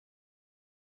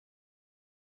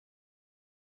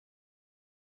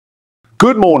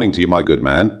Good morning to you, my good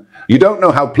man. You don't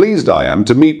know how pleased I am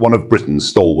to meet one of Britain's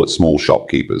stalwart small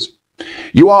shopkeepers.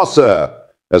 You are, sir,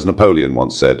 as Napoleon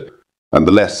once said, and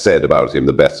the less said about him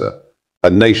the better,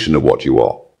 a nation of what you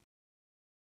are.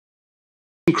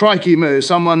 Crikey Moo,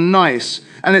 someone nice,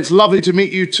 and it's lovely to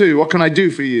meet you too. What can I do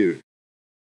for you?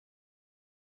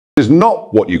 It is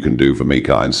not what you can do for me,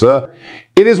 kind sir.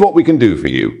 It is what we can do for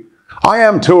you. I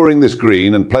am touring this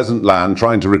green and pleasant land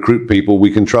trying to recruit people we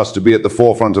can trust to be at the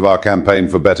forefront of our campaign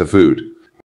for better food.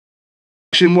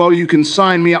 Well, you can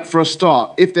sign me up for a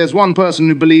start. If there's one person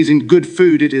who believes in good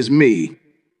food, it is me.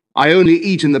 I only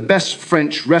eat in the best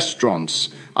French restaurants.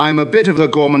 I'm a bit of a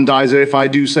gourmandizer, if I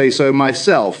do say so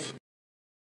myself.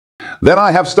 Then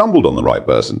I have stumbled on the right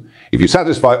person. If you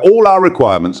satisfy all our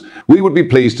requirements, we would be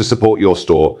pleased to support your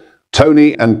store,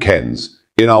 Tony and Ken's,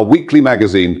 in our weekly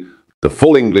magazine, The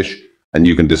Full English, and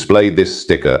you can display this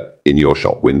sticker in your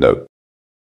shop window.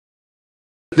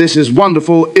 This is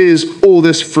wonderful. Is all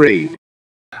this free?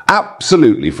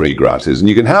 Absolutely free gratis, and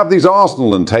you can have these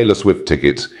Arsenal and Taylor Swift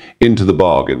tickets into the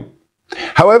bargain.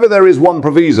 However, there is one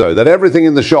proviso, that everything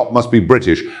in the shop must be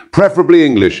British, preferably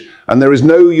English, and there is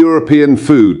no European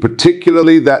food,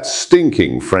 particularly that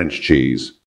stinking French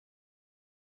cheese.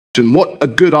 What a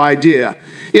good idea.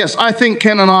 Yes, I think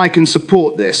Ken and I can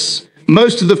support this.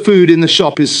 Most of the food in the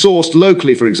shop is sourced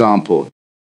locally, for example.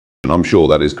 I'm sure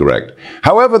that is correct.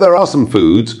 However, there are some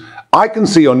foods I can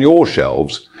see on your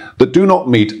shelves that do not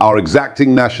meet our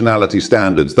exacting nationality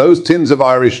standards. Those tins of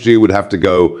Irish stew would have to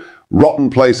go. Rotten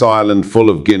Place Island full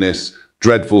of Guinness,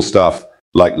 dreadful stuff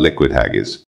like liquid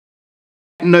haggis.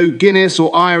 No Guinness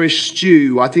or Irish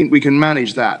stew. I think we can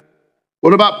manage that.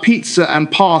 What about pizza and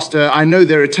pasta? I know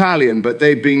they're Italian, but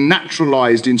they've been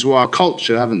naturalized into our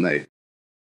culture, haven't they?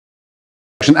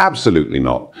 Absolutely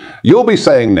not. You'll be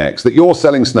saying next that you're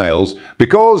selling snails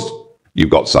because you've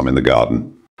got some in the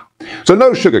garden. So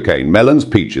no sugarcane, melons,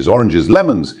 peaches, oranges,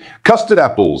 lemons, custard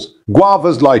apples,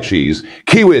 guavas, lychees,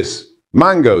 kiwis,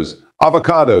 mangoes,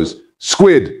 avocados,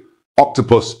 squid,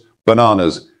 octopus,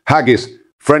 bananas, haggis,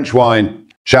 French wine,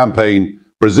 champagne,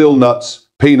 Brazil nuts,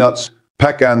 peanuts,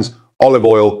 pecans, olive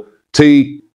oil,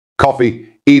 tea,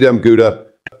 coffee, Edam Gouda,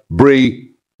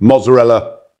 brie,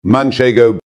 mozzarella,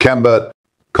 manchego, camembert.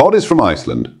 Cod is from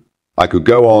Iceland. I could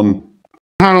go on.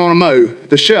 Hang on a mo,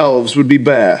 the shelves would be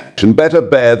bare. And better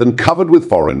bare than covered with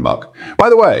foreign muck. By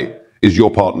the way, is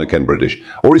your partner Ken British,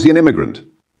 or is he an immigrant?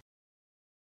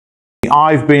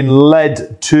 I've been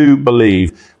led to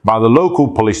believe by the local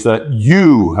police that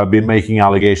you have been making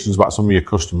allegations about some of your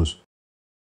customers.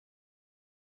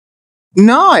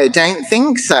 No, I don't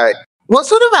think so. What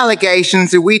sort of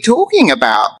allegations are we talking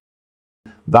about?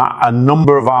 That a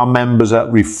number of our members at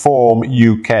Reform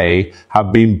UK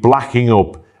have been blacking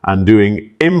up and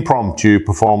doing impromptu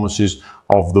performances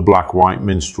of the Black White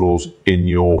Minstrels in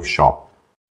your shop.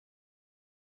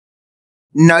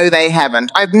 No, they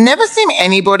haven't. I've never seen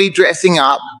anybody dressing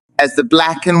up as the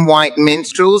Black and White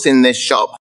Minstrels in this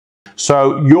shop.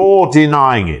 So you're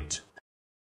denying it?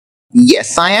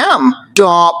 Yes, I am.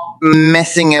 Stop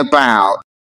messing about.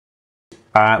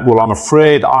 Well, I'm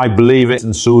afraid I believe it,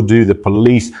 and so do the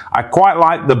police. I quite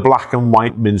like the Black and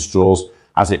White Minstrels,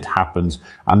 as it happens,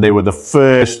 and they were the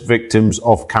first victims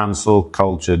of cancel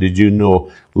culture. Did you know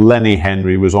Lenny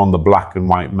Henry was on the Black and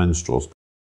White Minstrels?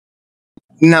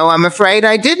 No, I'm afraid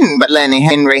I didn't, but Lenny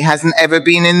Henry hasn't ever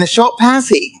been in the shop, has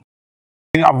he?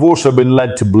 I've also been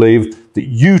led to believe that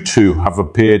you two have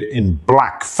appeared in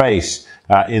blackface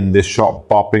in this shop,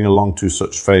 bopping along to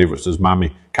such favourites as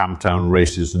Mammy, Camptown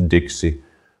Races and Dixie.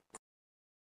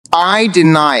 I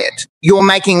deny it. You're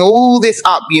making all this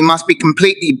up. You must be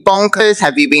completely bonkers.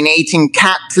 Have you been eating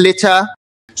cat litter?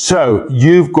 So,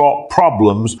 you've got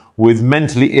problems with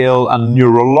mentally ill and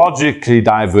neurologically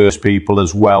diverse people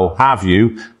as well, have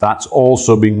you? That's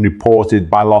also been reported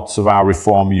by lots of our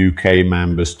Reform UK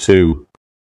members too.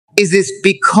 Is this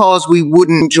because we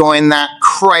wouldn't join that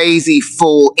crazy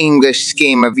full English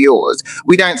scheme of yours?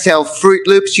 We don't sell Fruit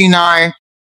Loops, you know.